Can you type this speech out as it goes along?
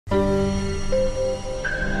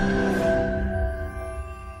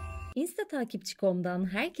Takipçi.com'dan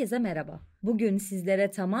herkese merhaba. Bugün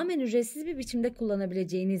sizlere tamamen ücretsiz bir biçimde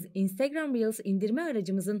kullanabileceğiniz Instagram Reels indirme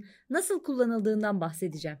aracımızın nasıl kullanıldığından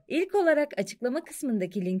bahsedeceğim. İlk olarak açıklama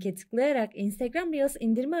kısmındaki linke tıklayarak Instagram Reels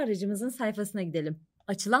indirme aracımızın sayfasına gidelim.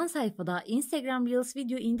 Açılan sayfada Instagram Reels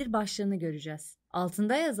video indir başlığını göreceğiz.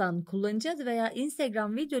 Altında yazan kullanıcı adı veya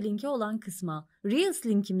Instagram video linki olan kısma Reels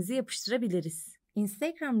linkimizi yapıştırabiliriz.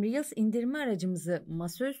 Instagram Reels indirme aracımızı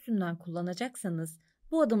masaüstünden kullanacaksanız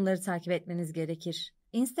bu adımları takip etmeniz gerekir.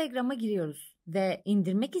 Instagram'a giriyoruz ve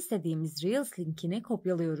indirmek istediğimiz Reels linkini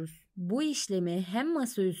kopyalıyoruz. Bu işlemi hem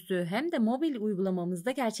masaüstü hem de mobil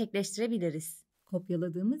uygulamamızda gerçekleştirebiliriz.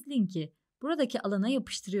 Kopyaladığımız linki buradaki alana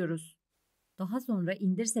yapıştırıyoruz. Daha sonra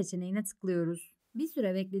indir seçeneğine tıklıyoruz. Bir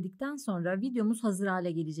süre bekledikten sonra videomuz hazır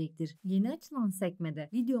hale gelecektir. Yeni açılan sekmede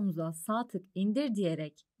videomuza sağ tık indir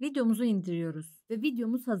diyerek videomuzu indiriyoruz ve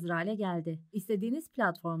videomuz hazır hale geldi. İstediğiniz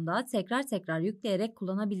platformda tekrar yükleyerek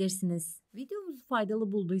kullanabilirsiniz. Videomuzu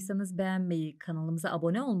faydalı bulduysanız beğenmeyi, kanalımıza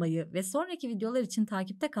abone olmayı ve sonraki videolar için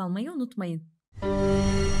takipte kalmayı unutmayın.